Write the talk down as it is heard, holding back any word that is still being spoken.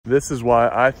This is why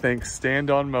I think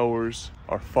stand-on mowers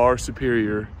are far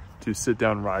superior to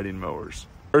sit-down riding mowers.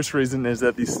 First reason is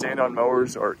that these stand-on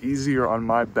mowers are easier on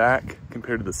my back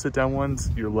compared to the sit-down ones.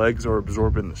 Your legs are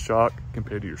absorbing the shock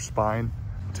compared to your spine.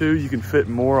 Two, you can fit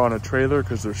more on a trailer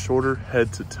because they're shorter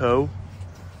head to toe.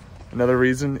 Another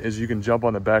reason is you can jump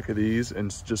on the back of these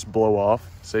and just blow off,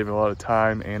 saving a lot of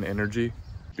time and energy.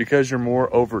 Because you're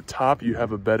more over top, you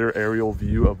have a better aerial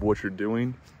view of what you're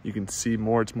doing. You can see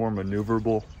more, it's more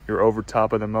maneuverable. You're over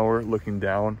top of the mower looking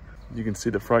down. You can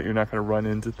see the front, you're not gonna run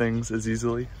into things as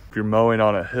easily. If you're mowing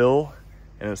on a hill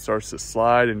and it starts to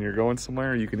slide and you're going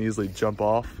somewhere, you can easily jump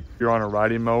off. If you're on a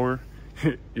riding mower,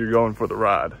 you're going for the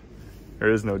ride.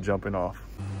 There is no jumping off.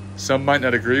 Some might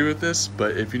not agree with this,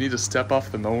 but if you need to step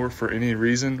off the mower for any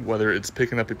reason, whether it's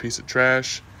picking up a piece of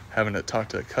trash, having to talk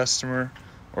to a customer,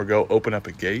 or go open up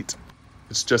a gate,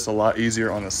 it's just a lot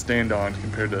easier on a stand-on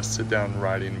compared to a sit-down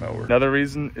riding mower. Another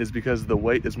reason is because the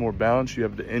weight is more balanced. You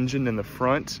have the engine in the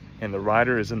front and the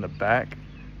rider is in the back.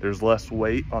 There's less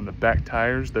weight on the back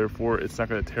tires, therefore it's not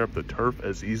going to tear up the turf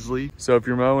as easily. So if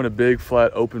you're mowing a big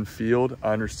flat open field,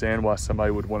 I understand why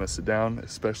somebody would want to sit down,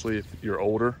 especially if you're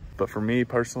older. But for me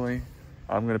personally,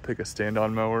 I'm going to pick a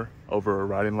stand-on mower over a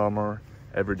riding lawnmower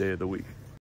every day of the week.